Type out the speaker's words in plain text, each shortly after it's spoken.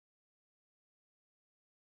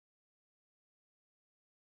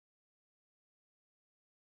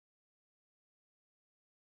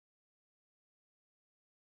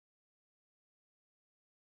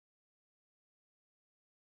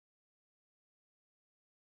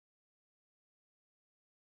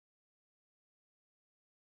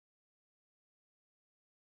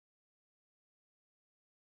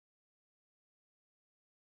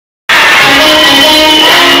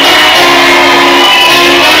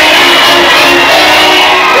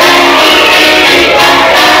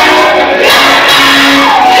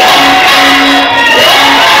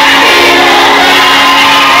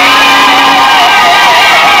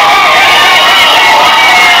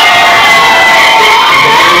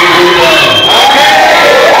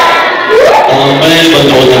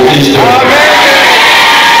Christ.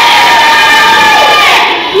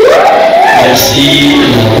 Merci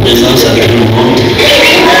la présence à tout le monde.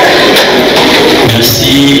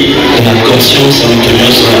 Merci la conscience à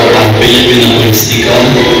nous soit appelée dans le Sika.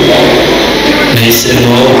 Mais c'est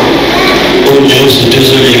mort. Au Dieu, c'est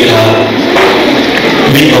désolé car.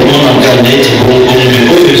 Mais comment on a gagné, bon, mais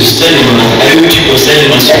au juste, il y a eu du conseil,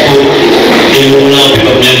 ma support, et on n'a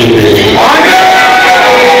pas bien de payer.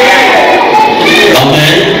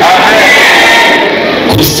 Amen.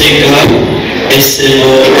 Kosteka, et c'est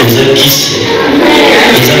mort, les acquis,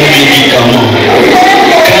 les médicaments.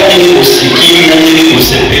 Quand il y a aussi qui, il y a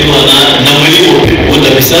aussi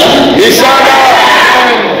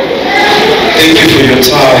Thank you for your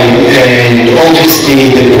time and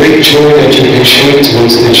obviously the great joy that you've been showing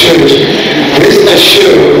towards the church. Rest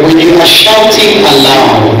assured, when you are shouting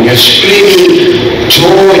aloud, when you're screaming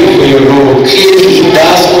joy for your Lord, clearly it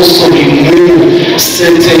does also remove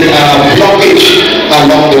certain blockage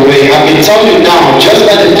along the way. I can tell you now, just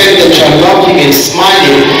by the fact that you're laughing and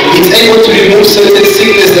smiling, it's able to remove certain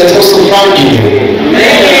sickness that's also found in you.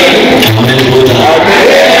 Amen.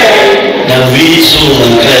 La vie sur la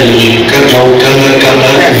vie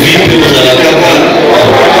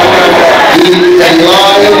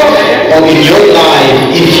or in your life,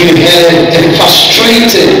 if you had a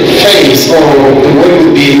frustrated face, or the word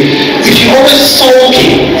would be, if you're always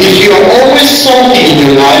sulking, in your life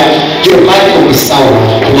will be sour.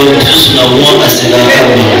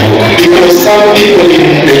 Because some people in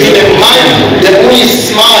the mind, they only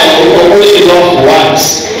smile or only laugh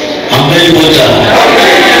once. Amen.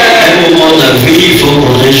 Un moment de vie, il faut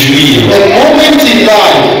réjouir. A moment in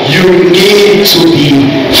life, you need to be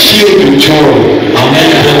filled with joy. Amen.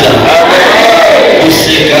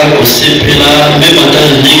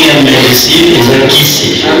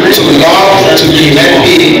 To love, to be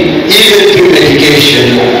happy, even through medication.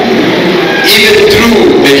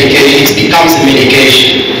 It becomes a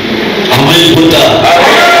medication. Amen.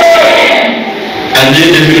 Année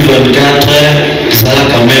 2024, ça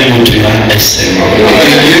quand même tu as SM.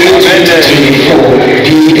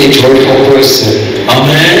 Be a joyful person.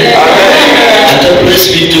 Amen. À ta place,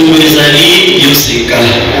 plutôt mes amis, Yoseka.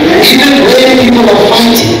 Even when people are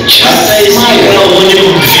fighting, just smile. On est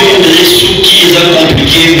au vieux de qui est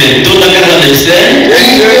compliqué, mais dans la carrière de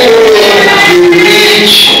you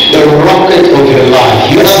reach the rocket of your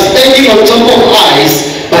life. You are standing on top of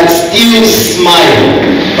ice, but still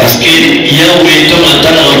smiling. Parce que Yahweh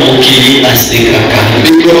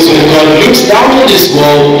because when God looks down on this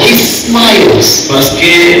world, He smiles. Parce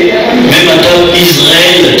que même dans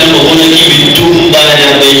Israël, tant qu'on a qui tombe à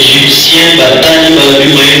l'Égyptien, bataille,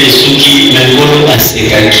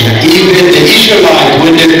 even the Israelites,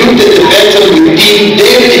 when they looked at the battle with King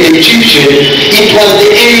David and the Egyptian, it was the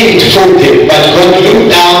end for them. But God looked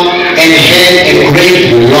down and had a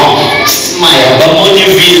great laugh, smile.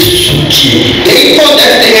 They thought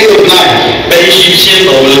that's the end of life.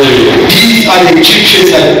 These are the Egyptians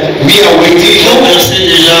that we are waiting for.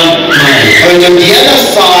 And on the other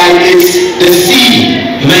side is the sea.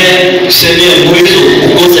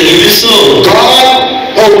 God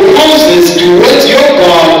opposes towards your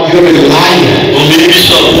God, you're a liar.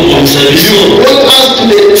 You brought us to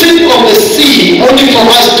the tip of the sea only for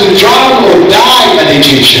us to drown or die by the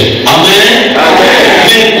Egyptian. Amen.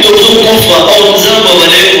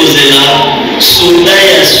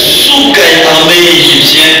 Soldats suka armée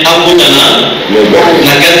égyptienne akutana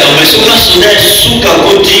na kata mesuka soldats suka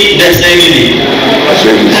koti desengini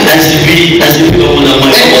azibi kuna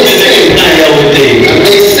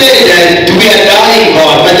they say that we are dying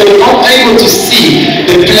God, but they were not able to see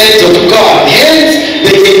the plans of God. Hence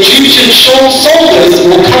the Egyptian soldiers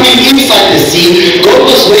were coming inside the sea. God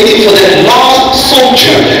was waiting for that last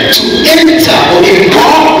soldier to enter or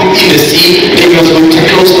embark within the sea. Then He was going to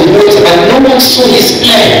close the water, but no one saw His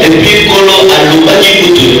plan. And God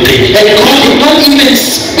did not even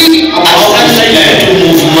speak about His plan.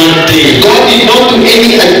 God did not do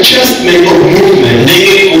any adjustment or movement.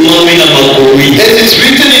 As it's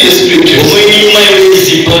written in the scriptures, you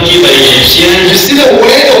see the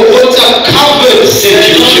way the water covered the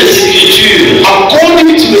Egyptians.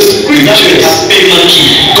 According to the scriptures,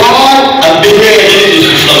 God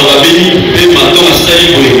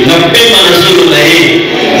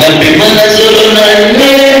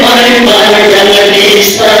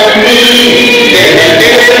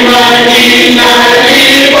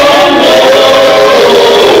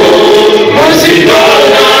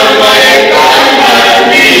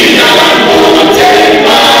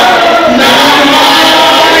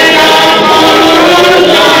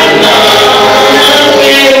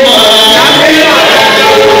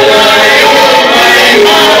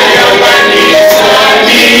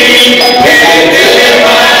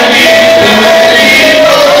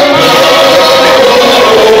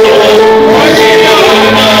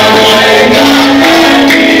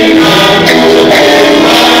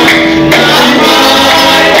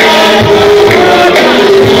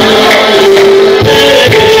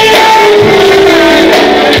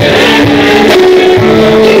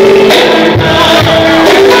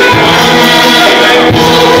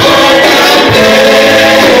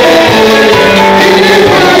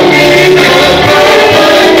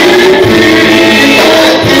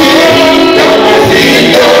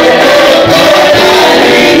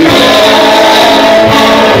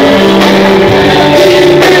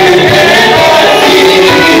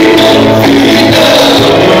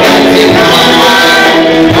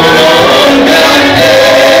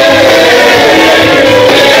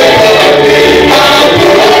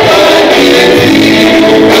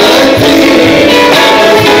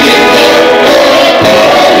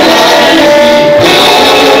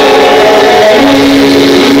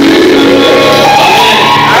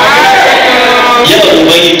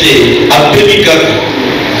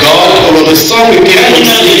God, or the song we came from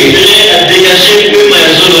singing.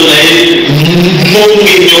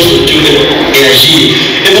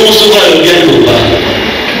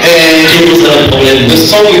 And the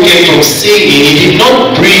song we came from singing, he did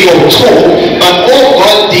not breathe or talk, but all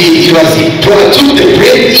God did, he took the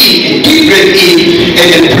breath in, deep breath in, and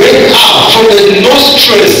the breath out from the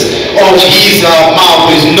nostrils of his mouth,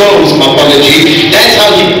 his nose, my apology. That's how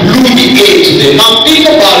he blew the air to them. Now think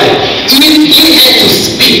about it. If he had to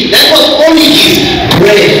speak, that was only his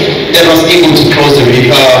breath that was able to cross the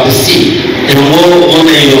sea. Reason why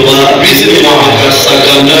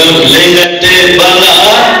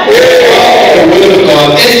the word of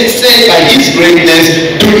God, as it said by his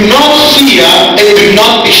greatness, do not fear and do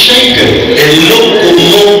not be shaken.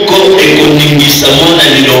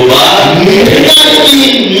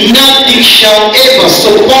 Nothing shall ever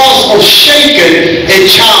surpass or shaken a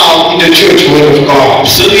child in the church word of God.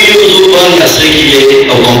 If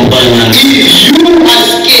you are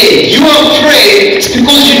scared, you are afraid, it's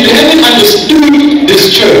because you haven't understood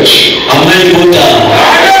this church. Amen.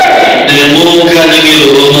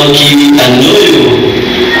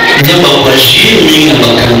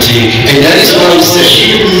 And that is what I'm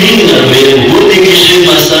saying.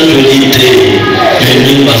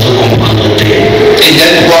 And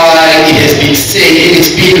that's why it has been said, and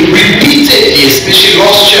it's been repeated, especially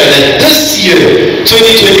last year, that this year,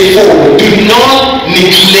 2024, do not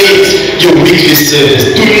neglect your weekly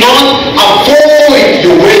service. Do not avoid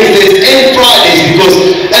your Wednesdays and Fridays, because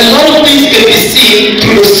a lot of things can be seen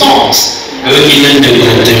through the songs. Même pas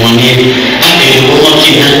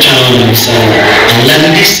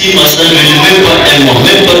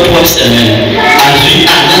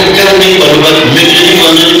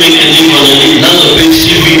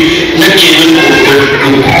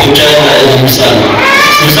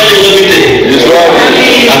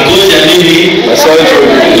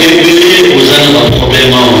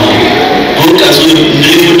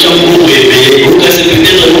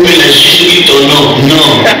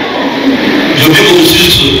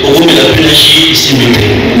 3 semaines.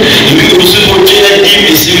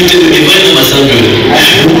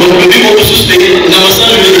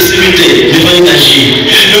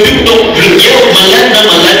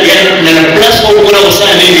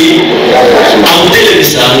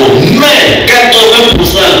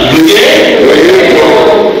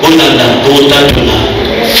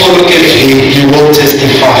 Follow carefully, you will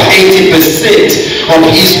testify. 80% of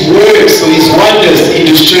his works, so his wonders in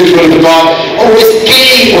the church of God always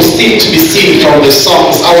came or seemed to be seen from the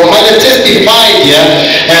songs. Our mother testified here,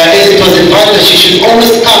 as it was advised that she should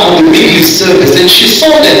always come on the weekly service, and she saw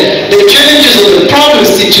that the challenges of the problem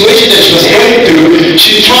situation that she was going through,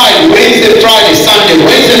 she tried Wednesday, Friday, Sunday,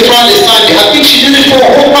 Wednesday, Friday, Sunday. I think she did it for a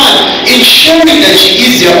whole month, ensuring that she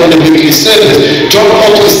is here on the weekly service. Drop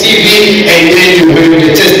out your CV, and then you heard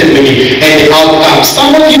the testimony and the outcome.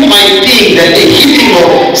 Some of you might think that the healing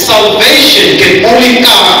of salvation can only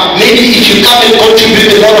come maybe if you come and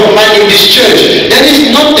contribute a lot of money in this church. That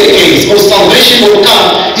is not the case. Or salvation will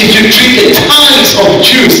come if you drink a tons of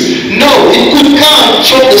juice. No, it could come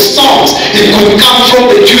from the songs. It could come from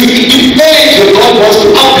the juice. It depends when God wants to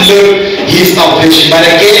uplift his salvation. But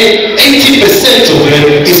again, 80% of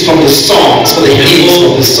it is from the songs, for the hymns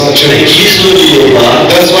of the church.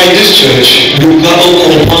 That's why this church, try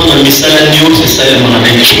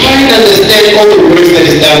and understand all the works that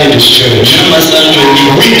is done in this church.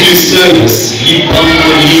 Weekly service, your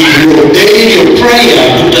daily, your prayer,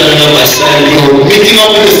 your meeting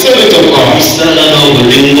up with the servant of God,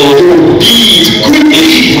 deeds, good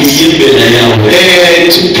deeds,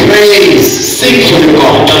 and to praise, sing for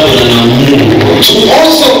God, to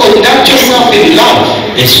also conduct yourself in love,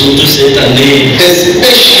 especially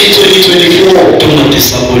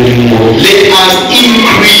 2024. Let us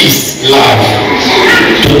increase love,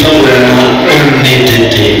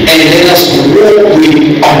 and let us walk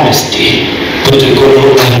with honesty, so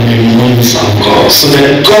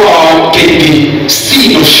that God can be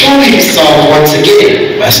seen or show himself once again.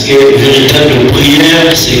 Because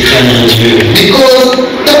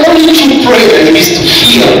the only true prayer is to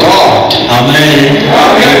fear God. Amen.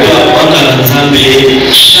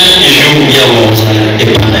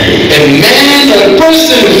 A man or a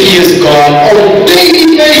person who fears God on a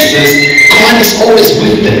daily basis, God is always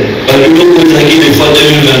with them.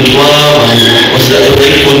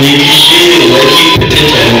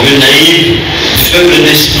 Faible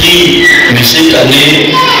d'esprit, mais cette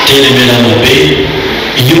année, tel est la paix.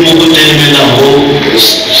 Il y a beaucoup de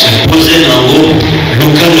s'imposer dans l'eau,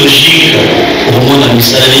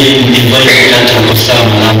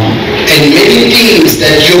 And many things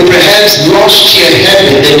that you perhaps lost your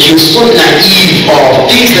habit, that you're so naive of,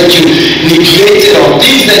 things that you neglected of,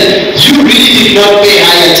 things that you really did not pay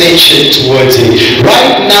high attention towards it.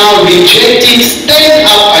 Right now, reject it, stand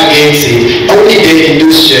up against it. Only then in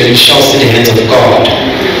this journey shall see the hands of God.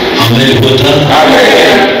 Amen.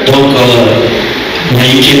 Amen. Donc,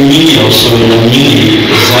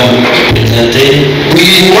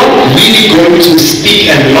 we're not really going to speak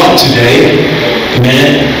a lot today.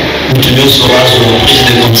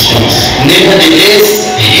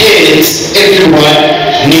 Nevertheless, hence everyone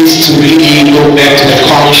needs to really go back to the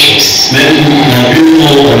conscience.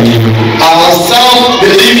 Our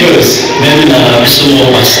self-believers,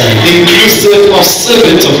 inclusive of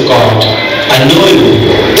servants of God, I know you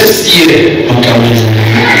this year,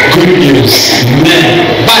 good news.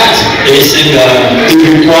 But it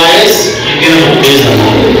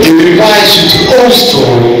requires you to also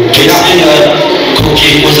it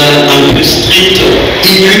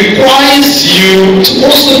requires you to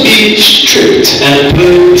also be strict and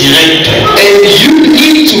you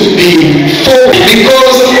need to be focused,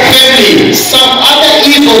 because family, some other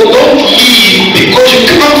evil don't leave because you're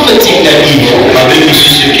comforting that evil.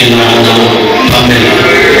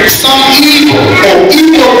 Some evil or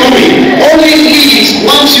evil doing only leaves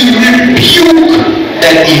once you rebuke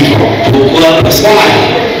that evil. Why?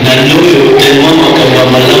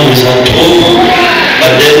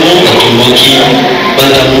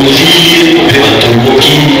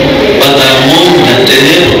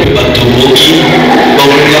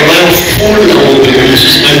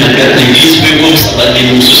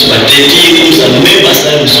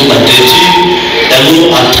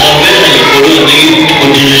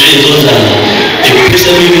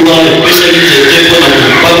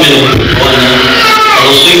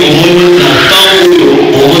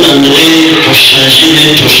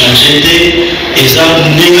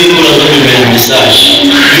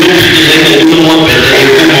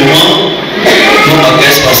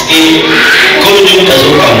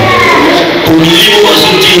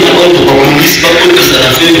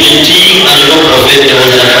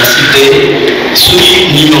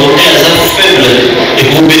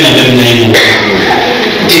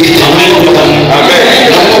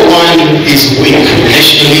 Number one is weak.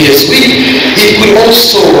 Nationally is weak. It could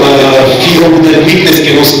also feel that weakness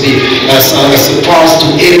can also be a surprise to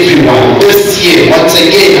everyone. This year, once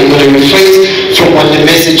again, I'm going to rephrase from what the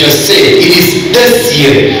messenger said. It is this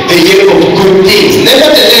year, a year of good things.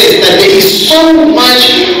 Nevertheless, that there is so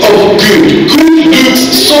much of good. Good looks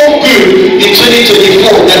so good in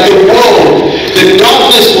 2024 that the world, the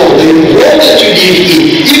darkness world, the world that you live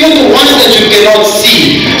in, even the ones that you cannot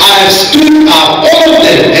see, have stood up. All of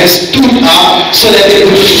them have stood up so that they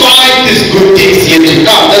could fight these good things yet to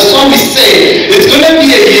come. That's why we say it's going to be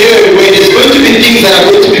a year where there's going to be things that are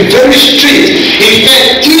going to be very strict. In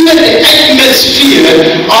fact, even the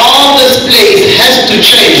atmosphere of this place has to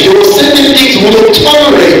change. There were certain things we will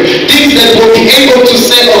tolerate, things that will be able to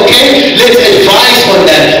say, okay, let's advise on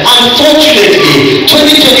that. Unfortunately,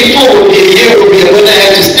 2024 will be a year where we are going to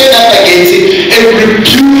have to stand up against it and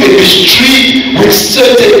rebuke and restrict with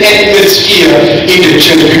certain atmosphere in the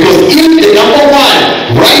church. Because if the number one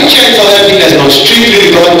right church South Africa is not strictly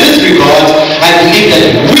regarded this regard, I believe that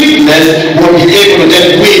weakness will be able, that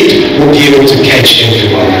wind will be able to catch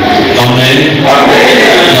everyone. Amen. Amen.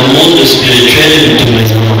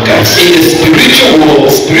 In the spiritual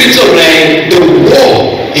world, spiritual realm, the war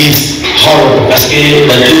is horrible. Parce que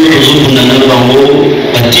pendant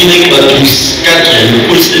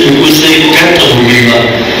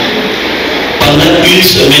une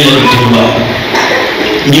semaine de combat,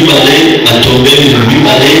 Nibale a tombé,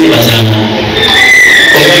 Nibale Bazana.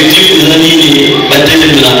 Objectif de l'année, bataille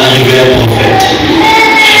de l'arrivée à prophète.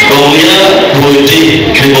 Bon, il y a volonté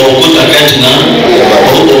que bon, quand à Katina,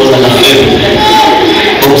 on a la faible.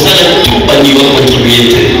 Bon, ça a tout pas niveau contribué.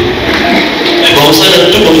 Bon, ça a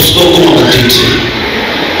tout pour ce qu'on a dit.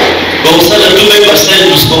 Bon, ça a tout même passé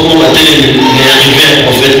pour ce qu'on a dit, l'arrivée à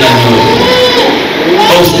prophète dans nous.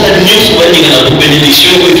 Bon, ça a nous soigné dans la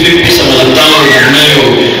bénédiction que fait plus à la table de nayo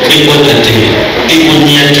et quoi d'attendre. Et on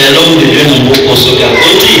y a dialogue de Dieu dans beaucoup de ce qu'a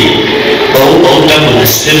dit. Bon, on t'a pour la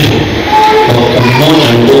scène. Bon, on monte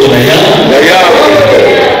un peu là.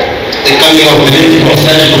 Et quand il y a un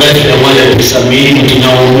message bref, moi les plus amis, nous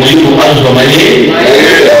n'avons pas pour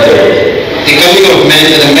the coming of men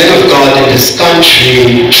and the men of God in this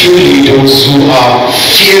country, truly those who are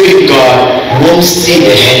fearing God won't see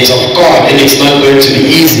the hands of God, and it's not going to be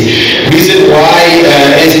easy. Reason why,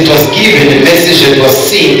 as it was given given, the message that was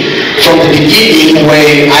seen from the beginning,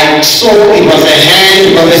 where I saw it was a hand,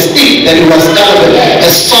 it was a stick, that it was kind of a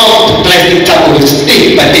soft plastic type of a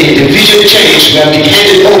stick, but then the vision changed. We have been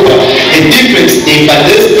handed over a different stick, but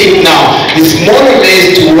this stick now is more or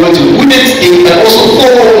less towards a wooden stick, but also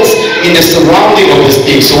falls in the surrounding of the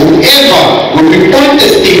stick. So whoever we point the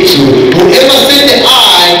stick to, whoever set the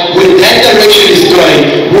eye where that direction is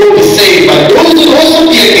going, will be saved. But those will also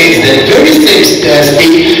be against that very same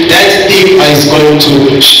stick, that stick is going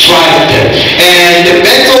to strike them. And the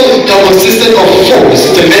battle consisted of four. This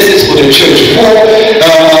is the message for the church. Four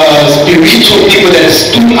spiritual people that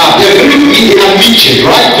stood up. They are midget,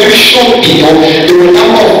 right? Very short people. There were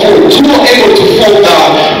number four. Two were able to fall down,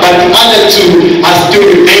 but the other two are still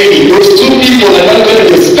remaining. Those two people are not going to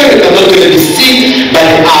be spirit, are not going to be seen by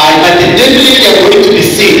the eye, but they definitely are going to be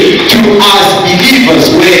seen through us believers,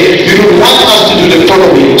 where you don't want us to do the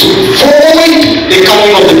following: to avoid the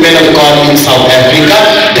coming of the men of God in South Africa.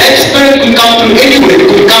 That spirit could come through anywhere. It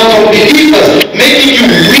could come from believers, making you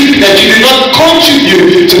weak that you do not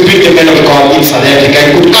contribute to bring the men of God in South Africa.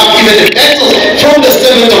 It could come even the battles from the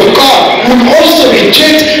servant of God, who also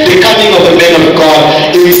reject the coming of the men of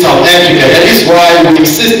God in South Africa. That is why we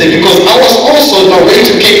insisted, because I was also on my way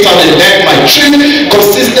to Cape Town and back. My trip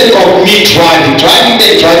consisted of me driving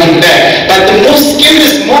there, driving back. But the most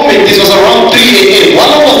scariest moment, this was around 3 a.m.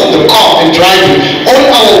 While I was in the car and driving on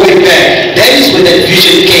our way back, that is when that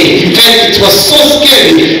vision came. In fact, it was so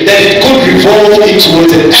scary that it could revolve into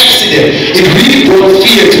an accident. It really brought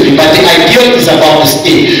fear to me. But the idea is about the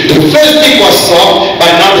stick. The first stick was soft,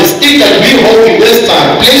 but now the stick that we hold in this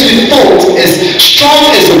time, placed with thoughts, as strong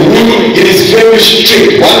as a wood, it is very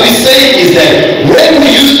strict. What we say is that when we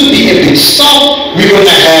used to be a bit soft, we're going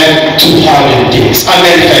to have to harden things.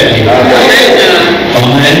 Amen, family. Amen.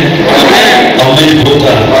 Amen. Amen.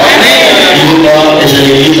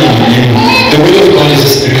 The will of God is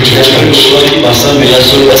a spiritual church. That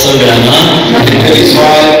is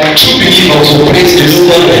why true believers will praise the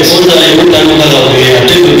Lord.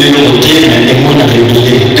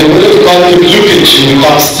 The will of God will look at you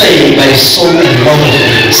without saying, but it's so important.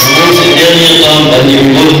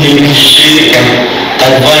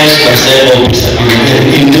 Advice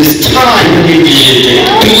in this time,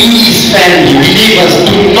 please, family, believers,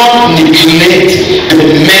 do not neglect the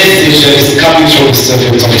message that is coming from the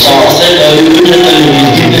servants of God.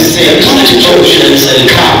 In the same church,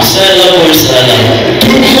 come. Do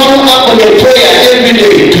follow up on your prayer every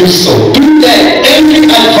day. Do so. Do that. Every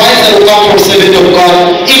advice that will come from the servant of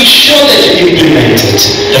God, ensure that you implement it.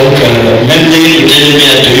 Donc, même les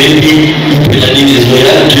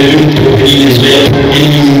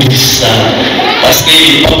parce qu'il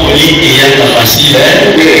n'est pas poli et il y a la facile.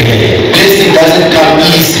 Blessing doesn't come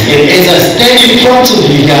easy. And as I stand in front of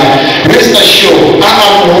you here, rest assured, I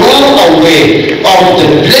am well aware of the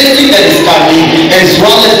blessing that is coming, as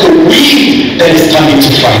well as the wind that is coming to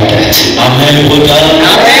fight that. Amen. Amen.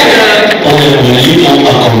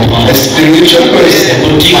 A spiritual person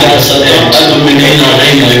do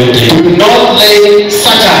not let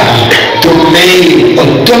Satan domain or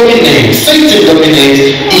dominate, Satan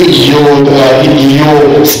dominate in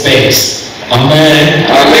your space. Amen.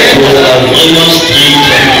 Amen.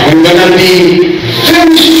 We're gonna be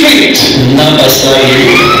very strict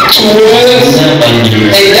towards,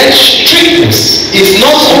 and that strictness is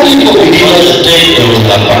not only for believers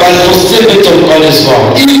but for servants of God as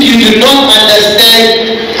well. If you do not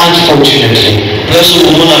understand, unfortunately,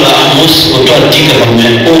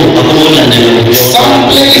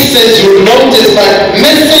 some places you notice that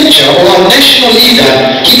messenger or a national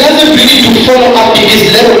leader, he doesn't really to follow up to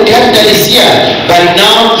this little gap that is here, but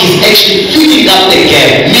now he's actually filling up the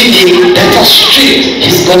gap, meaning that a strict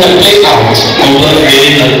is going to play out.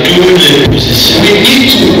 We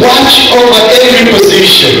need to watch over every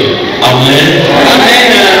position. Amen.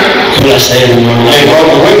 Amen. May God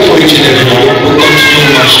work for each and every one.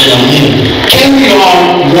 Carry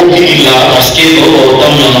on walking in love,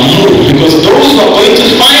 because those who are going to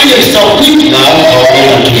find themselves with love,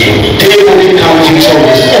 they will become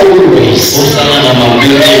victorious always.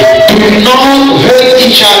 Do not hurt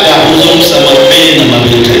each other.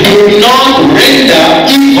 Do not render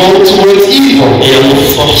evil towards evil.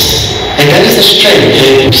 And that is the strength.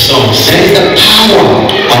 That is the power.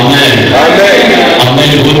 Amen.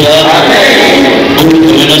 Amen. Amen.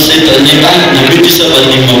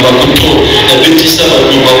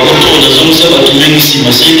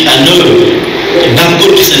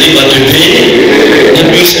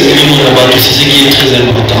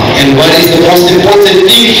 And what is the most important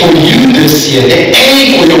thing for you this year? The aim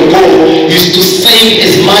for your goal is to save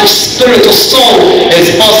as much spirit or soul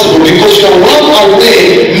as possible, because you are well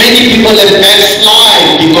aware many people people have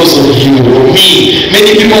backslide because of you or me.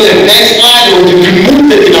 Many people have backslide or you've removed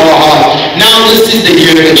it in our heart. Now this is the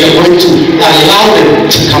year that you're going to allow them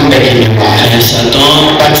to come back in your life.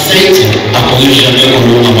 But Satan will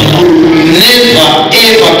never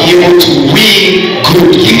ever be able to win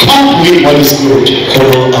good. He can't win what is good.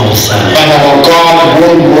 But our God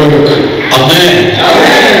won't work. Amen.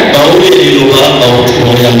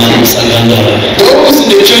 Those in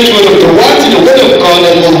the church were the ones in the word of God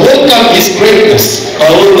that will welcome his greatness. The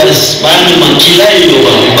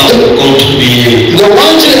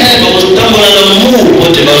ones who have the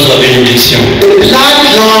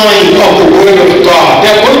bloodline of the word of God. They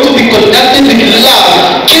are going to be conducted with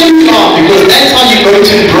love. Keep calm, because that's how you're going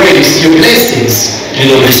to embrace your blessings. The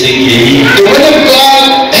word of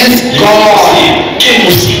God has God.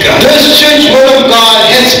 This church word of God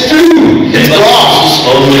has food. It's God.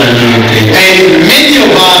 And many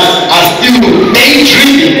of us are still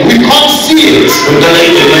daydreaming. We can't see it. I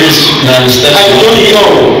don't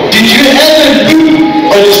know. Did you ever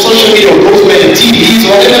look on the social media, or the TVs,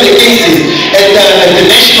 whatever the case is, at the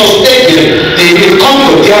national stadium in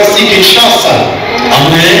Congo, DRC, Kinshasa?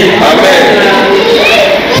 Amen. Amen.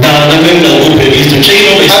 I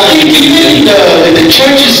think even the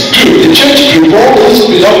churches group, all those who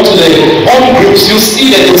belong to the own groups, you'll see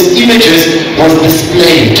that those images was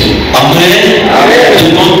displayed. Amen.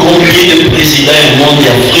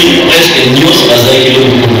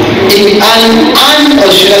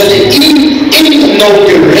 In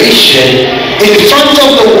inauguration in front of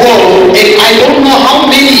the world, and I don't know how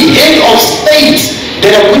many head of states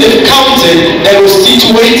that I could have counted that was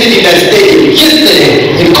situated in that stadium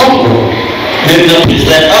yesterday in Congo. I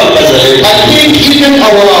think even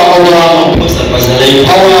our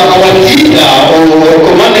leader or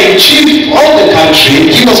commander-in-chief of the country,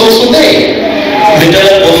 he was also there. I don't know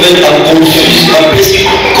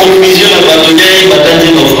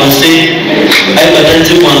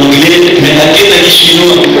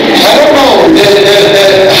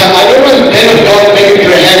if God maybe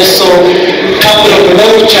perhaps so couple of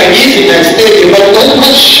no Chinese in that stadium, but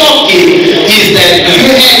what's shocking is that you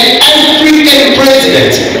had African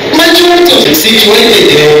presidents, majority of them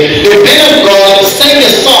situated there. The man of God sang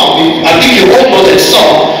a song. I think you all know that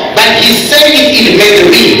song, but he sang it in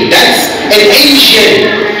Mandarin. That's an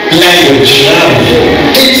Asian language.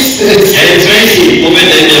 It's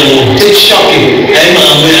shocking.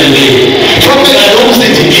 Prophet knows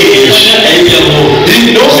it in English.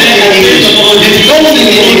 He knows it in English. He knows it in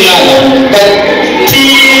English. But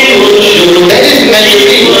that is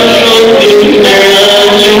Mandarin.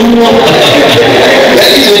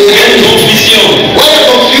 That is a confusion. What a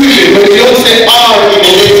confusion when you don't say R in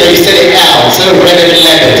the letter, you say L instead of red and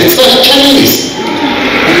letter. It's not Chinese.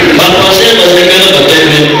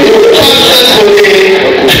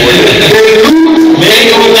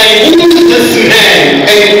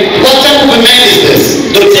 What type of a man is this?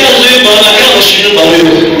 In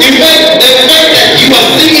fact, the fact that you are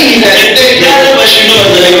singing in that state, I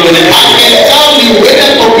can tell you when the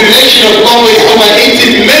population of Congo is over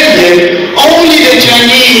 18 million, only the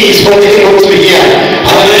Chinese will be able to hear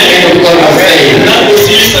what the man of God was saying.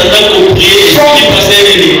 From the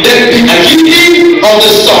beginning of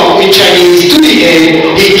the song in Chinese to the end,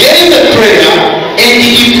 he gave the prayer and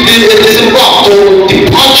he disembarked or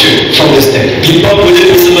departure from the stage. The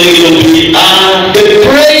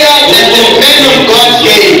prayer that the man of God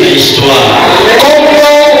gave,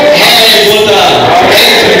 Congo has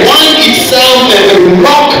won itself as a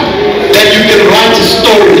rock that you can write a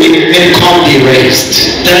story and can't be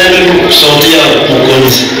erased.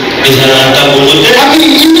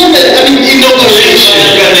 Inauguration.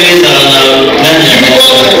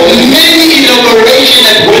 Many inauguration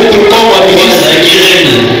that went to Congo because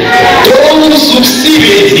those who see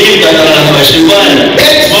it,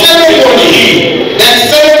 that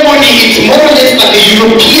ceremony is more or less like a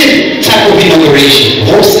European type of inauguration.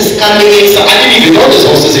 Horses coming inside. I didn't even know there's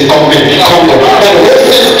horses in Congo. But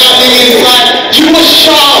horses coming inside. You were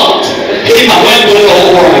shocked. And the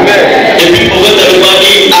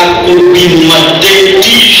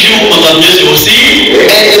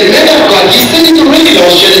man of God, he said it already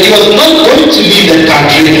last year that he was not going to leave the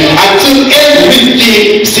country until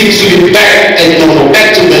everything seems to be back and normal,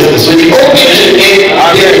 back to business. When he opens it again,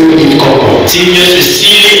 there he will leave Congo.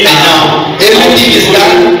 And now, everything is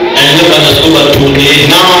done.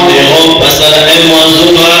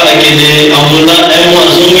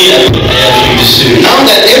 Now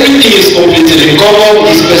that everything is completed in Congo,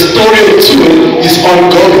 his pastoral tour is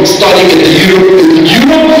ongoing, starting in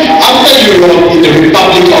Europe, after Europe, in the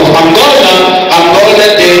Republic of Angola,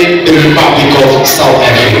 then the Republic of South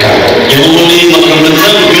Africa.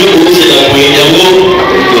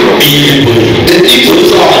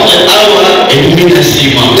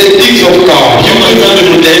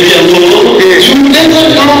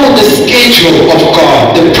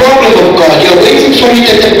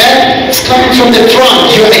 back, it's coming from the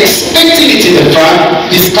front. You're expecting it in the front,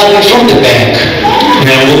 it's coming from the back.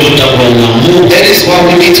 That is why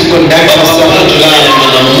we need to conduct ourselves in love.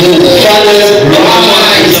 Fathers,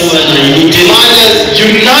 rise. Mothers,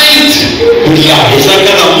 unite with love.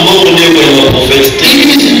 It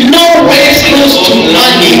is nowhere close to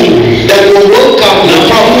money that will welcome the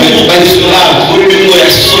prophet, but it's love.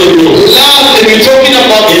 Love that we're talking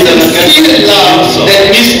about is sincere love that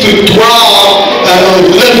needs to dwell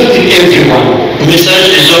live in everyone. Message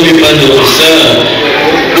des gens qui parlent de professeur.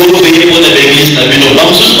 Pour veiller pour l'église,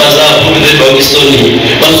 nous tous bazar pour les Pakistani.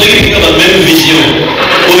 Parce qu'ils ont la même vision.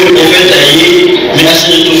 Pour le prophète aïe, mais à se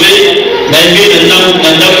retrouver, maintenant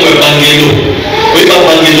pour Bangelo. Oui, pas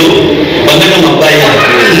Bangelo, pendant Mabaya.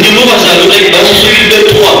 Niveau bazar, nous avons basé sur 2,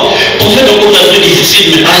 3. Prophète, on a fait difficile,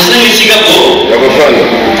 mais à ça, ici, Gabo.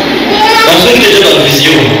 Parce qu'il était dans la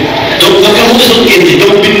vision. Donc, donc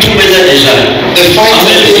tout déjà. The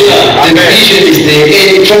vision is there.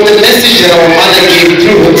 And from the message that our mother gave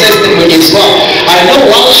through her testimony as well, I know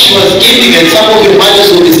while she was giving and some of your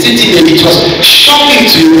mothers will be sitting there, it was shocking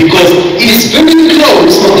to you because it is very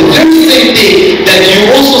close on the very same day that you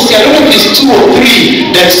also see, I don't know if it's 2 or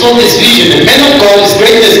 3 that saw this vision. The man of God is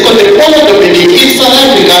greatness called the Coordon Dominic in South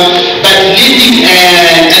Africa, but living in a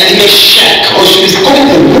shack, or she is called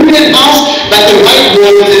a wooden house, but the right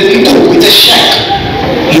word is it's a shack.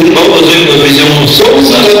 Those who got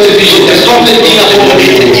the vision, the prophet being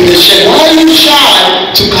accommodated in the shack. Why are you shy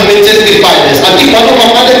to come and testify this? I think one of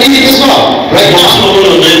our mother did it as well, right now.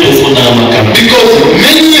 Because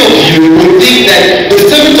many of you would think that the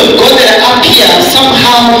servants of God that are up here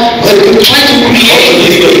somehow try to create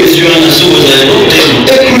this. They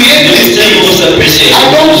create this thing. I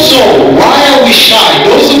don't know. Why are we shy?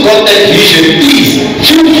 Those who got that vision, please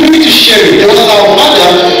feel free to share it. There was our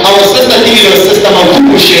mother, our sister, thinking your sister,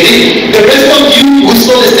 Mabuku, share it. The rest of you who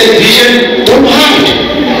saw the same vision, don't hide.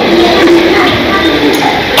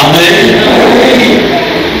 Amen.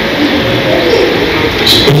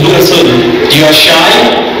 You are shy?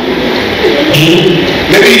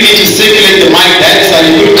 Maybe you need to circulate the mic that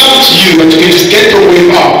side. It could come to you, but you can just get from where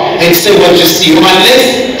you are and say what you see.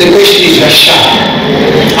 Unless the question is you are shy.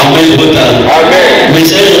 Amen.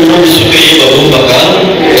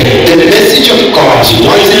 The message of God,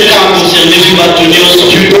 once it comes,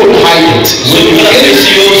 you don't hide it.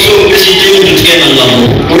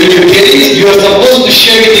 When you get it, you are supposed to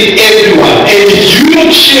share it with everyone. And if you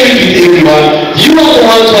don't share it with everyone, you are the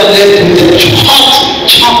one who are left with the hot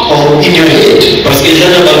charcoal in your head. Parce qu'ils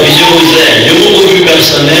ont ma vision aux airs. Ils ont une vue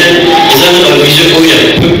personnelle, ils ont ma vision pour le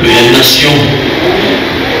peuple et la nation.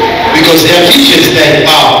 Because there are visions that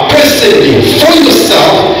are personally for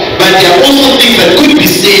yourself, but there are also things that could be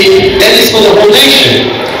said that is for the whole nation.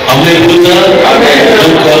 Amen.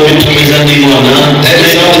 That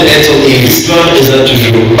is how the battle is. But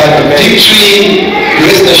victory,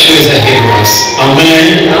 rest assured, is ahead of us.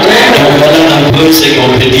 Amen. Donc voilà un peu ce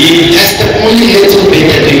qu'on peut dire. That's the only little bit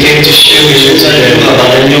that we came to share with you today.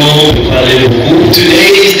 Today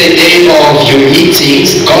is the day of your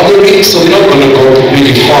meetings, gatherings, so we're not going to go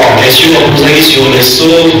really far.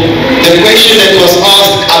 The question that was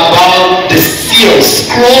asked about the seals,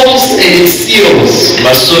 scrolls and its seals.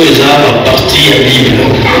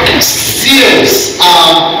 Seals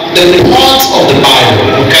are the parts of the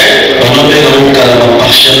Bible, okay?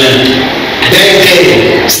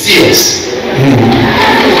 They're seals.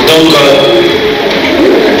 Donc,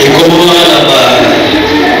 et comment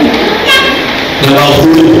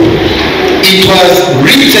it was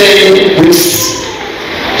written with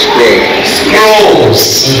scrolls.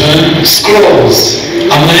 Scrolls.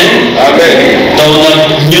 Amen. Amen.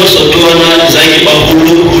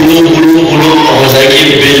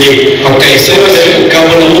 Okay, so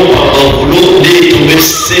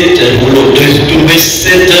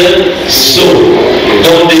so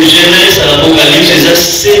dans les Genèse à l'Apocalypse, il y a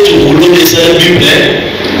 7 rouleaux de la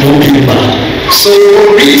Bible. So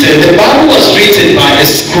written, the Bible was written by a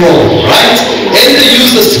scroll, right? And they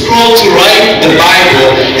used the scroll to write the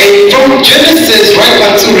Bible. And from Genesis right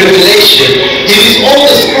until Revelation, it is all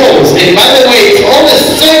the scrolls. And by the way, it's all the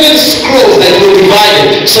 7 scrolls that were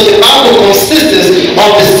divided. So the Bible consists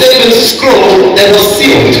of the 7 scrolls that were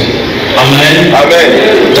sealed. Amen. Amen.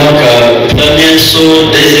 Donc, premier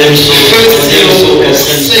saut, deuxième saut, troisième saut,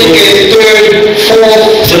 second, third,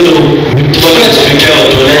 fourth.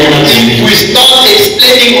 If we start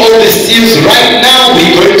explaining all the seals right now,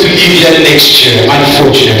 we're going to leave here next year,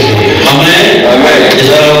 unfortunately. Amen. Amen. It's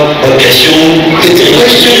a question.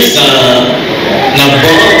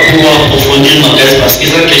 Pour approfondir ma thèse parce que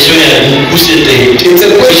cette question est beaucoup c'était.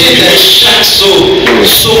 Chaque saut,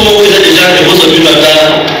 il a déjà déjà les autres du matin,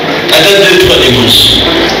 à 2-3 dimanches.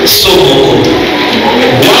 Saut beaucoup. 2,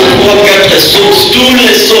 3, 4 sauts, tous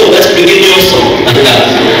les sauts, expliquez nous sauts.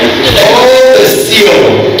 All the seal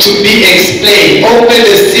to be explained. Open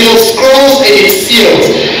the seal scrolls and its seals.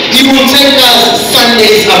 It will take us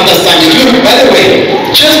Sundays after Sunday. By the way,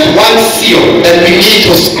 just one seal that we need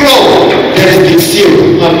to scroll that has been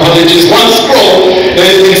sealed. Apologies, one scroll that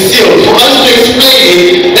has been sealed. For us to explain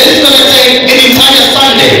it, that is going to take an entire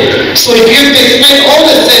Sunday. So if you have to explain all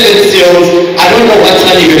the 7 seals, I don't know what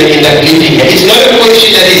time you're going to end up leaving here. It's not a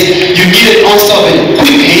question that is you need an answer of it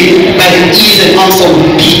quickly, but it is an answer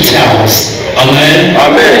with details. Amen.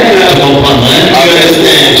 Amen. Tu comprends, hein? I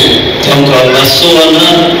understand. Donc, la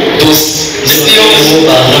soana, c'est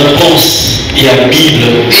par réponse et la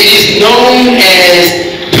Bible. It is known as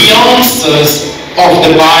the answers of the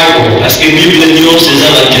Bible. Parce que la Bible nous c'est ça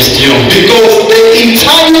la question. Because the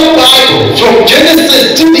entire Bible, from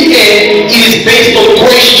Genesis to the end, is based on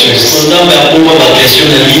questions. Pendant la question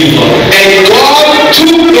du livre. And God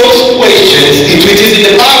took those questions, it is in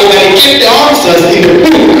the Bible, and He kept the answers in the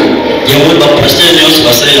book. Il y a un pasteur qui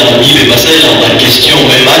passe la Bible, passe la question,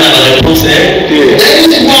 mais pas la réponse. That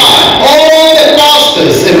is why all the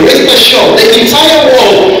pastors, and rest assured, the entire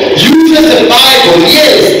world uses the Bible.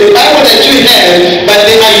 Yes, the Bible that you have, but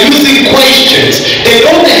they are using questions. They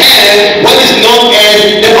don't have what is known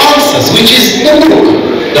as the answers, which is the book.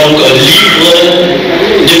 Donc, livre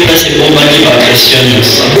de principaux qui va questionner.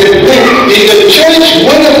 The book in the church,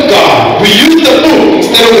 Word of God, we use the book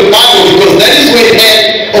instead of the Bible because that is where it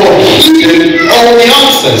had or hidden all the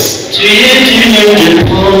answers. Tu es digne de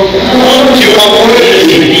prendre. You are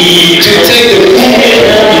worthy to take the book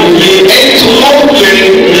and to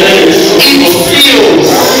open its seals.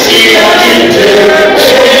 You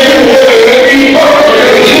were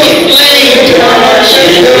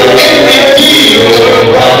slain and redeemed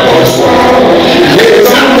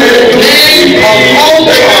with the name of all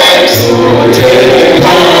tribes, of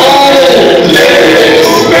all lands,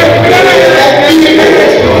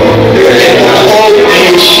 and all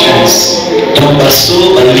nations. Donc, passo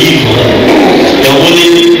un livre. Et on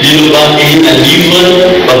dit, il va y un livre,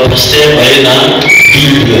 un pasteur va y la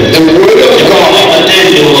Bible. The Word of God. The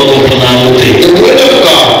The Word of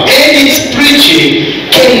God and its preaching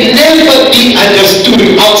can never be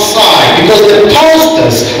understood outside because the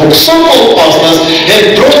pastors or so-called pastors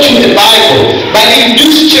have brought you the Bible. But in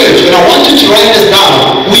this church, when I want you to write this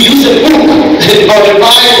down, we use a book or the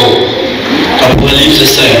Bible.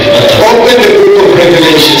 Apocalypse 5. Open the book of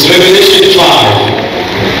Revelations, Revelation 5.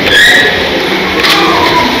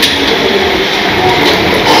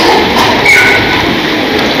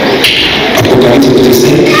 Apocalypse 5.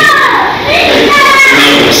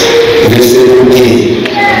 Verset 1er.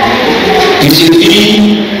 Il se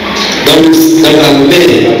vit dans la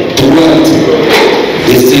main droite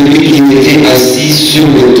de celui qui était assis sur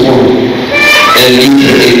le trône un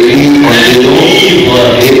livre écrit en dedans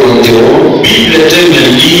et en dehors, Bible est un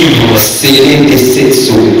livre scellé de 7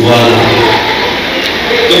 sceaux. Voilà.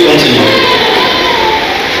 Donc continue.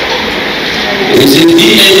 Et je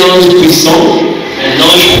vis un ange puissant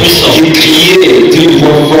qui criait d'une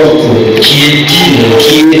voix forte, qui est digne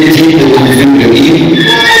d'ouvrir le livre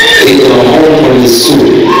et de rompre le sceau.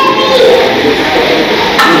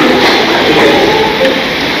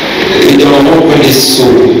 Et de rompre les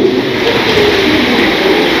sceaux.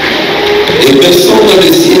 Et personne dans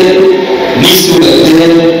le ciel, ni sous la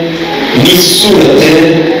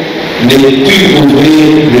terre, ne put ouvrir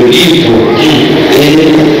le livre et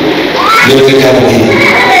le regarder.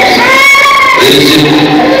 Et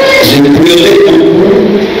je pleurais beaucoup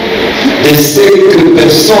de ce que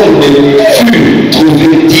personne ne fut trouvé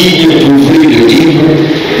digne d'ouvrir le livre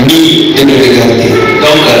ni de le regarder.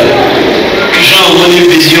 Donc, Jean a une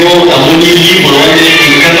vision, a un livre,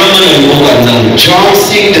 John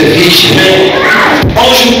seeing the vision.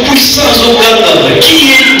 Ange puissant au cadavre, qui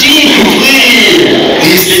est digne d'ouvrir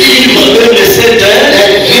les livres de cette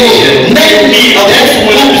vision. Même dit, avant de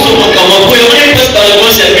vous la maison, comment vous aurez presque la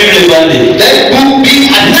réponse à la Bible. That book being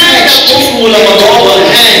attached in our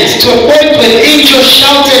hands to a point when angels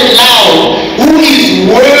shouted loud, who is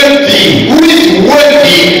worthy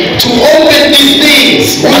to open these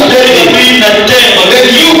things?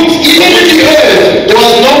 Even in the earth, there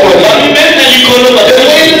was no one. The one up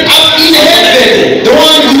in heaven, the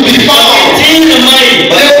one who be found. The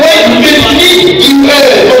one beneath the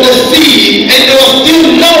earth, on the sea, and there was still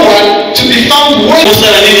no one to be found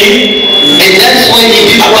worthy. And that's when he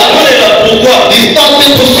did what? He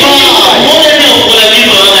started to cry.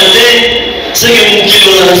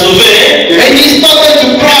 And he started to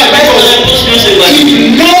cry because if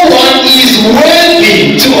no one is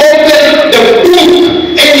worthy to open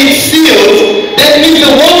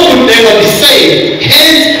faith.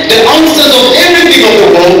 Hence, the answers of everything of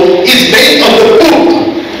the world is based on the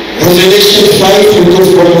book. Revelation 5, we go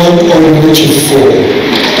from 1 all the way to 4.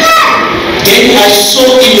 Then I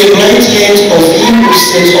saw in the right hand of him who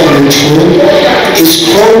sat on the throne a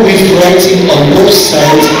scroll with writing on both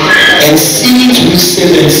sides and sealed with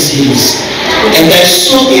 7 seals. And I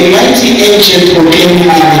saw a mighty angel proclaiming in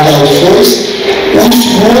a loud voice, who is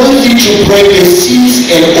worthy to break the seals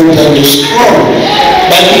and open the scroll.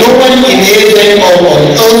 But no one in heaven or on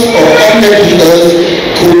earth or under the earth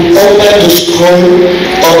could open the scroll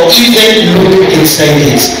or even look inside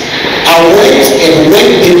it. I went and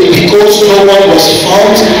waited because no one was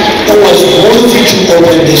found who was worthy to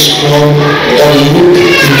open the scroll or look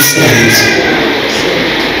inside.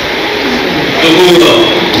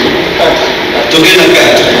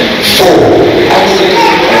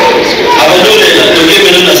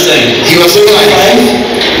 He was alive.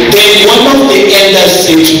 Then one of the elders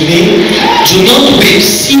said to me, do not weep,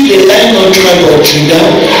 see the Lion of tribe of Judah,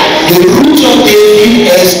 the root of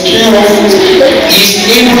David has triumphed, is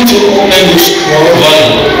able to open the scroll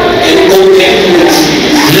and open it.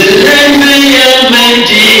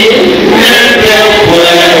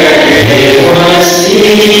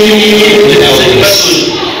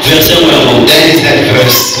 That is that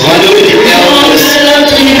verse. One of the elders.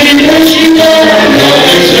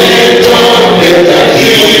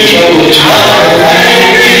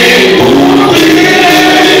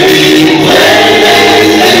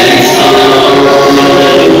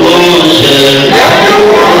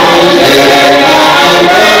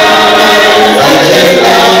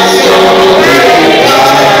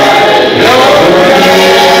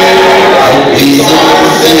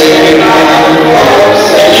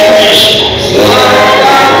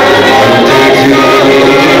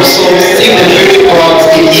 So sing the very part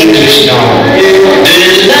in English now.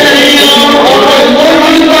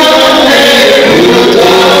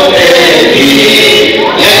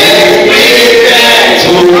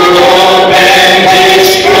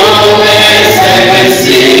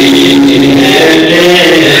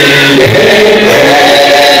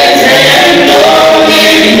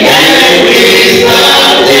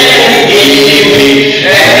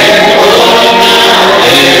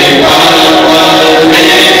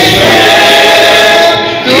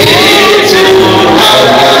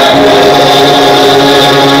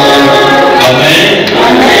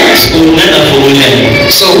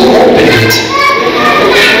 So who opened it?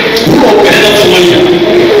 Who opened it?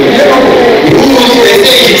 Who they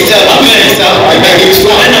say himself?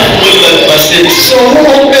 So who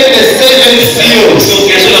opened the 7 seals?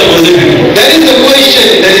 That is the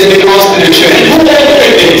question that has been asked in the church. Who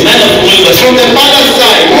opened it? From the father's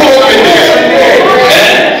side, who opened it?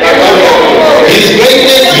 His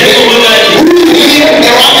greatness. Who is he?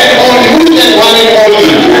 The one and only. Who is that one and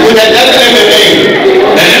only? Who that doesn't have a name?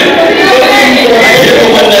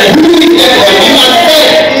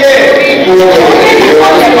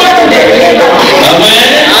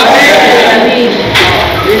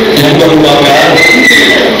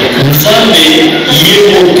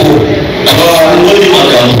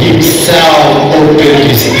 Himself opened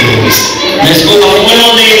his ears. And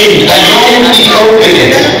how did he open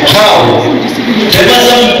it? How?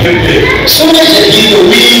 So much that he the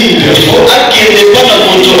wind.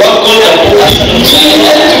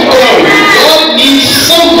 God needs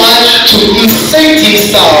so much to insert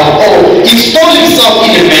himself or install himself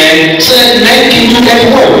in a man so that man can do that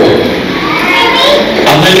work.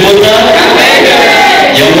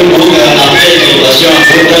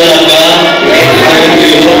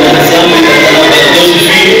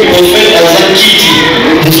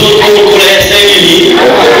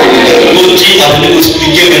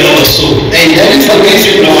 And that is the reason why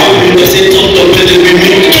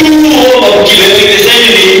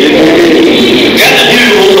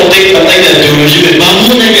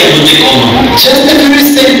just the very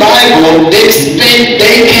same Bible, they spent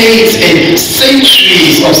decades and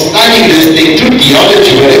centuries of studying this thing through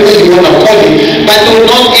theology, whatever you want to call it, but they were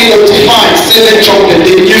not able to find 7 trumpets.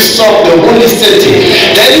 They knew some, the holy city.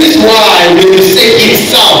 That is why when you say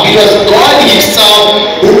himself, it was God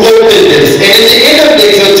himself who opened this. And at the end of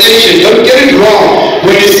the exhortation, don't get it wrong,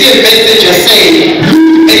 when you see a message you're saying,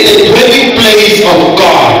 look at the dwelling place of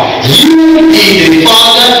God. You be the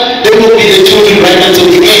Father, they will be the children right until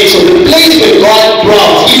the end. So the place where God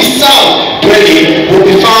brought himself dwelling will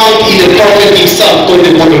be found in the prophet himself, called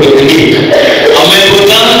the prophet of the King. Amen.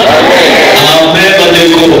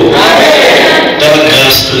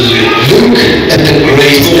 Look at the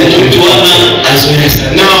grace that you do.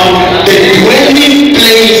 Now, the dwelling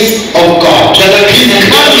place of God is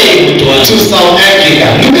coming to South Africa.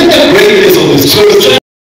 Look at the greatness of this church.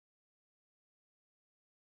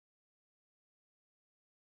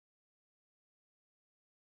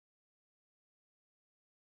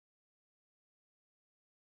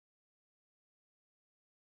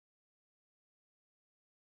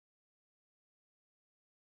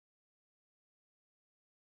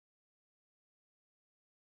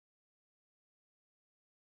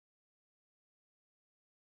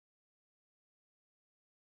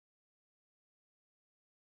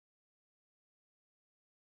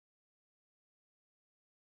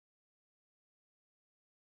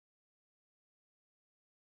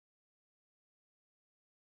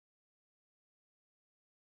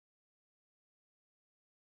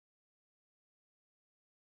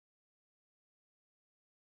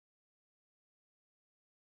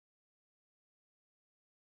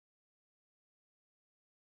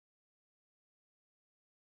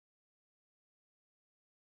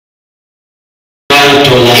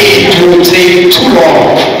 it will take too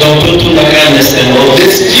long. Donc tout la grande Seigneur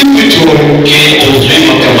It's spiritual qui aujourd'hui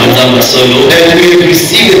m'a commandé ma solo that we have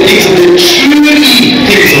received the things of the truly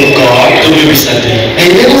things of God. tout me bisate. And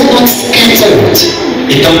let us not scatter it.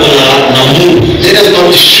 Et tant qu'on a l'amour, Let us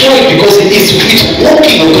not destroy it because it is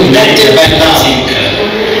walking or conducted by love.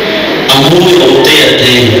 amour et bonté à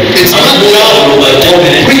terre. It's not love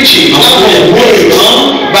of preaching, love of words,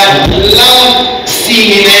 but love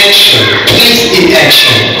seen in action, placed in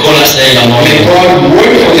action. Qu'on la sait l'amour. May God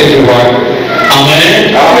work for everyone.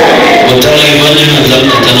 Amen. Utala ibani na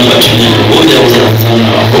zamu tena bachini. Wote uzana zamu na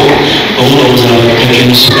wako. Mungu uzana kwa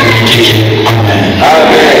nusu kike.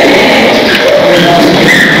 Amen.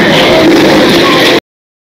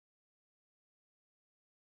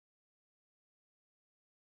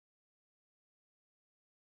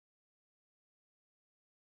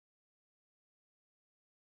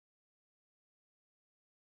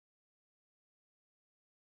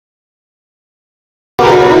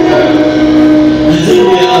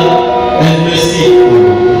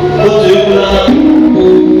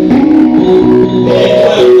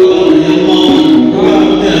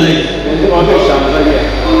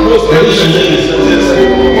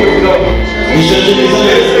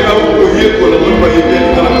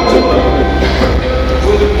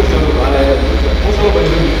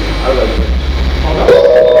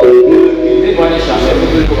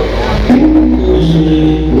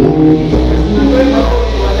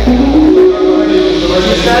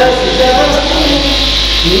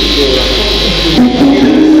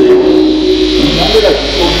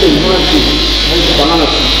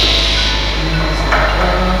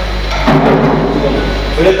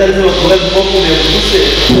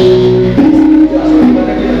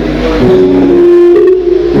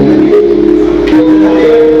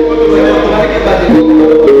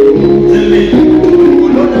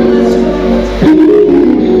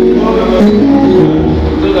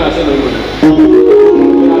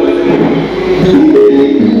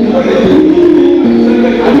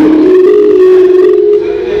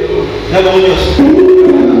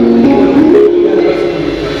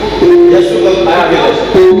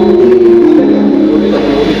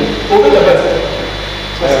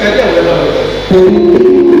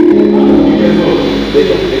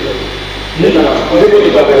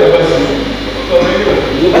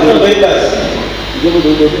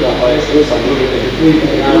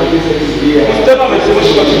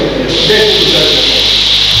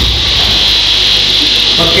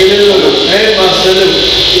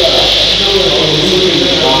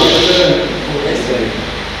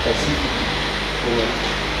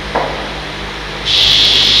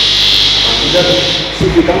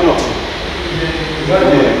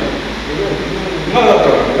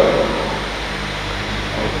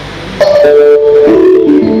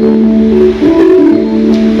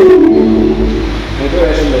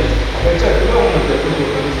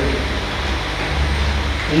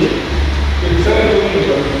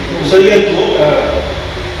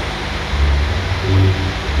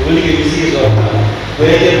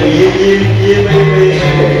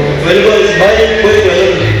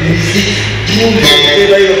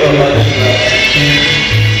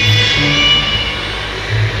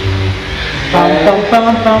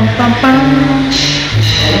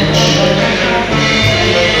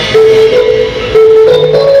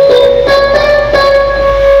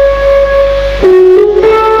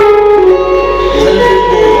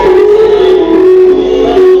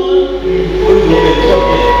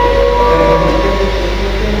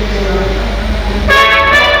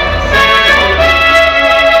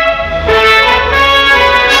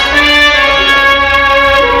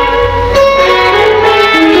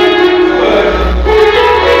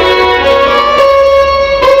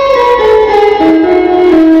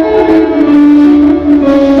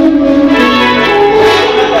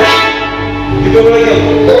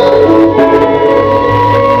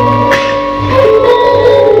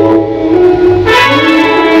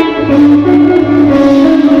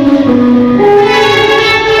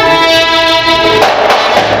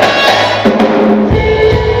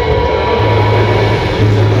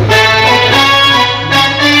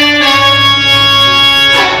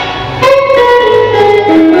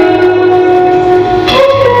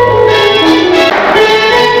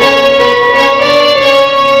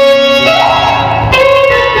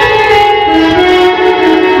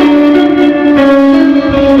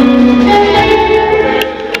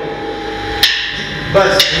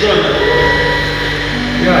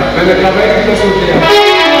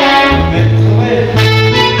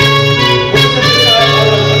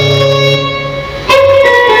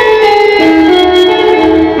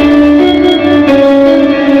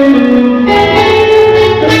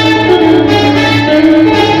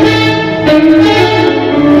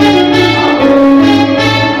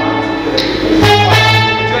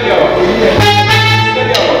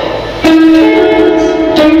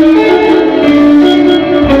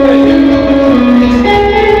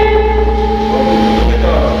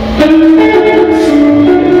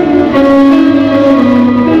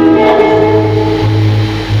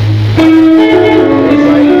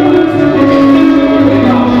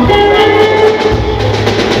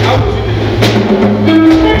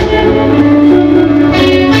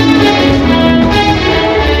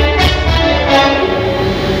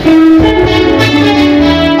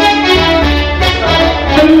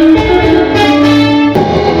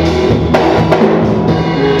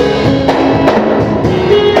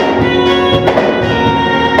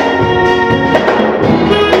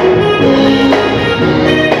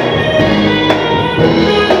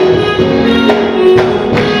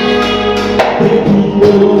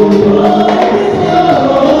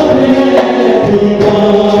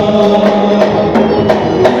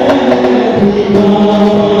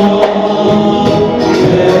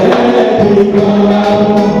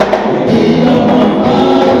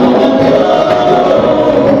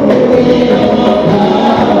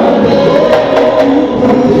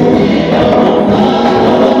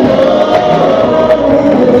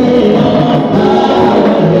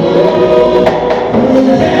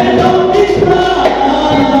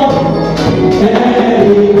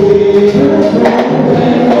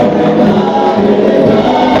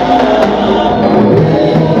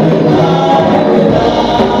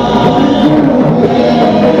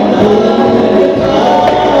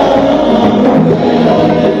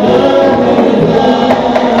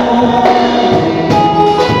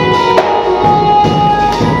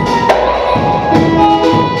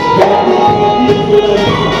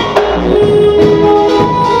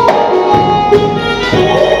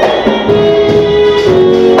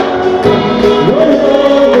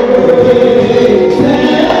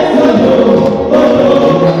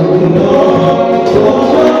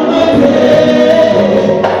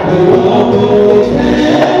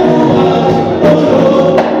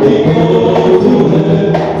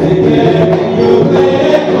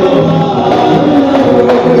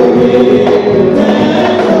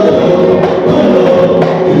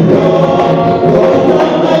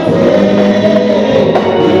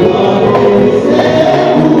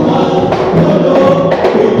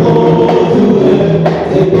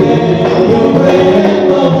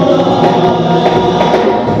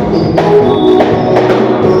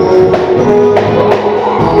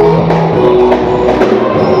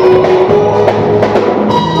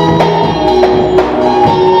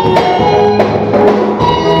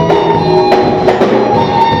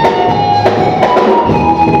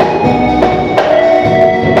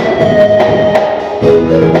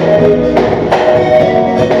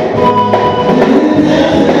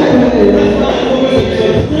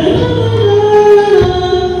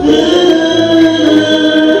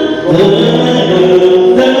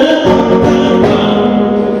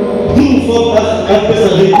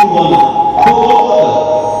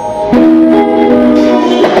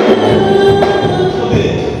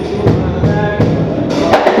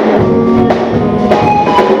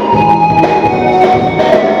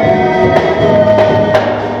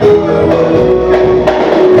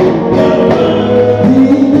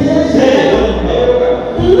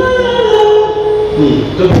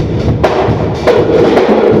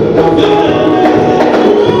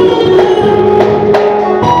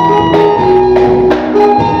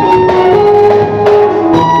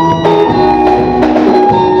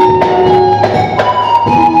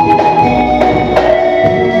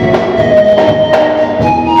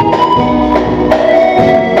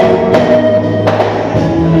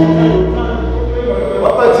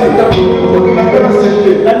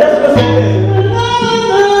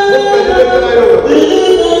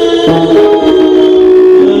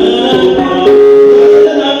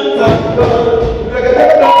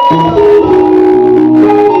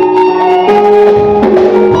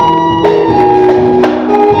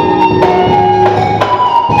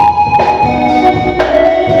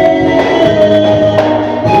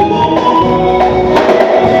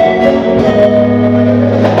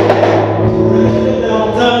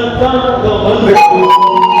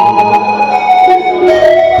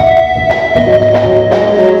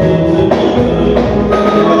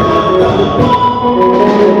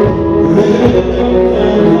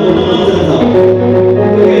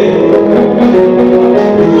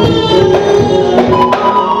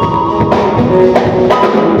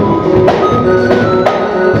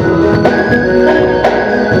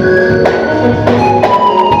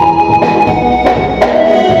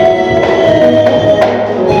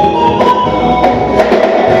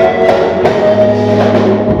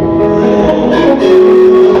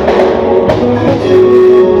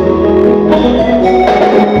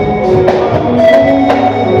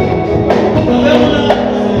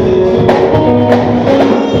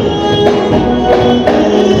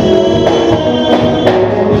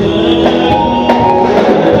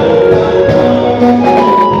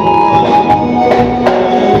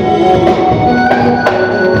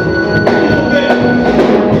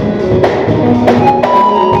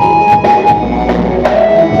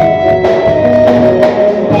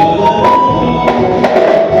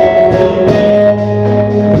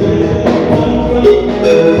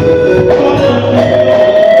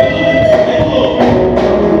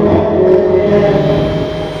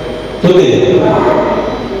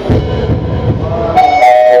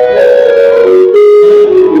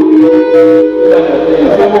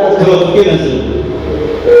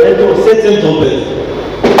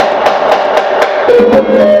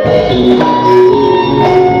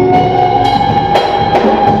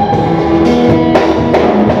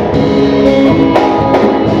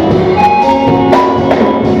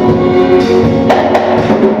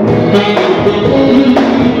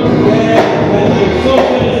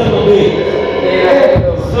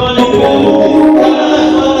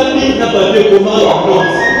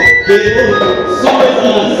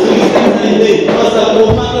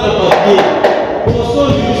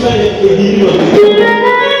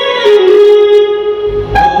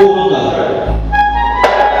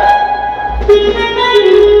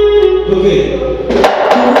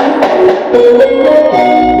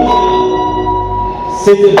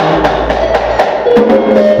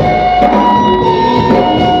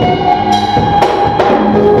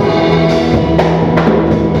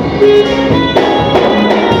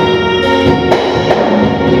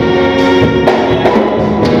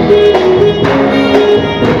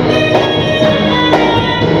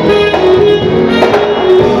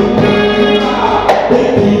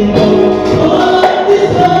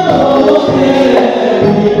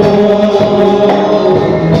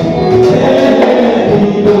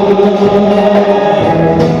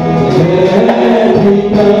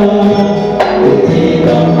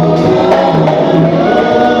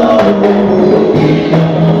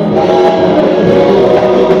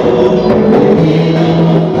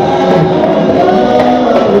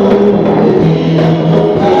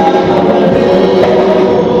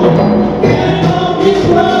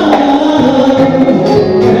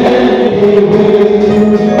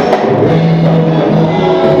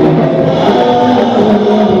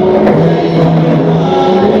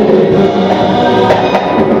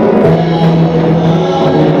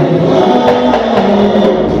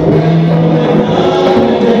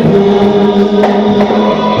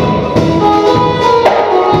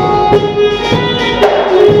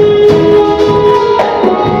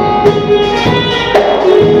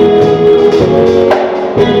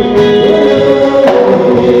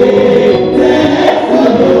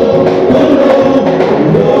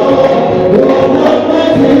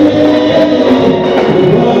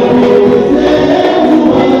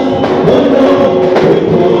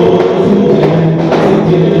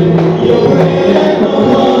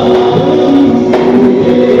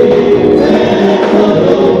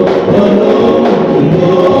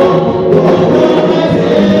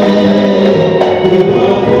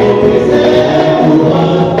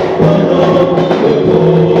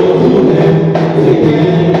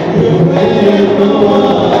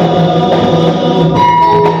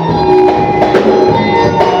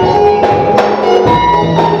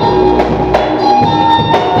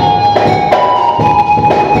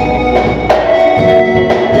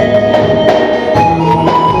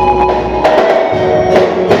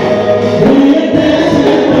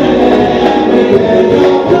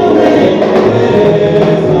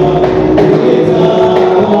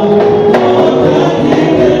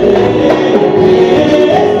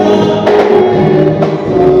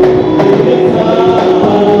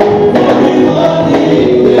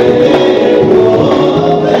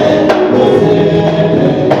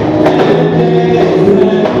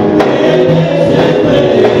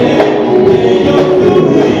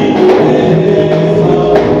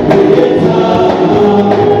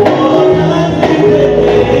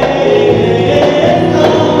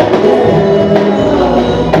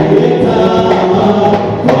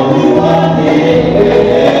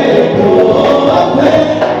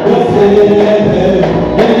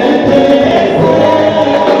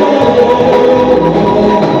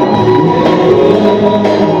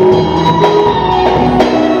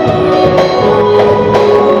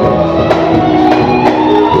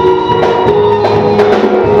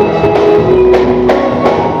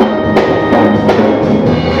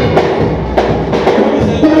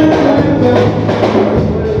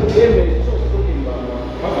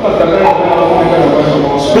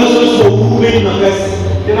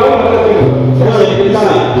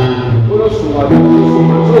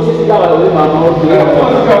 Thank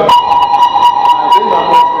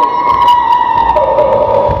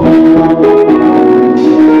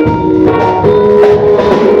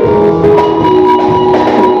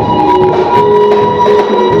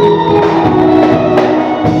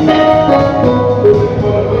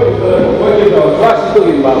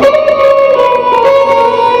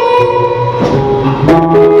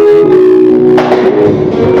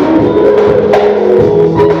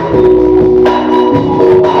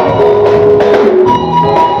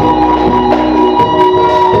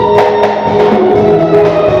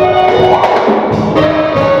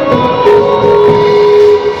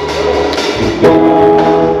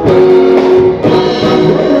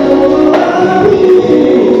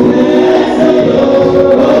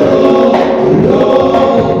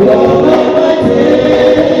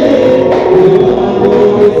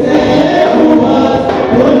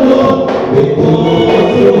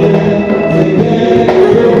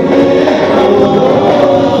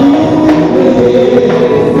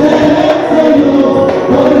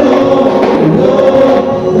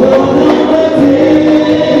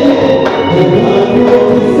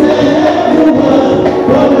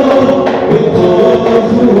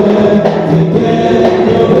you.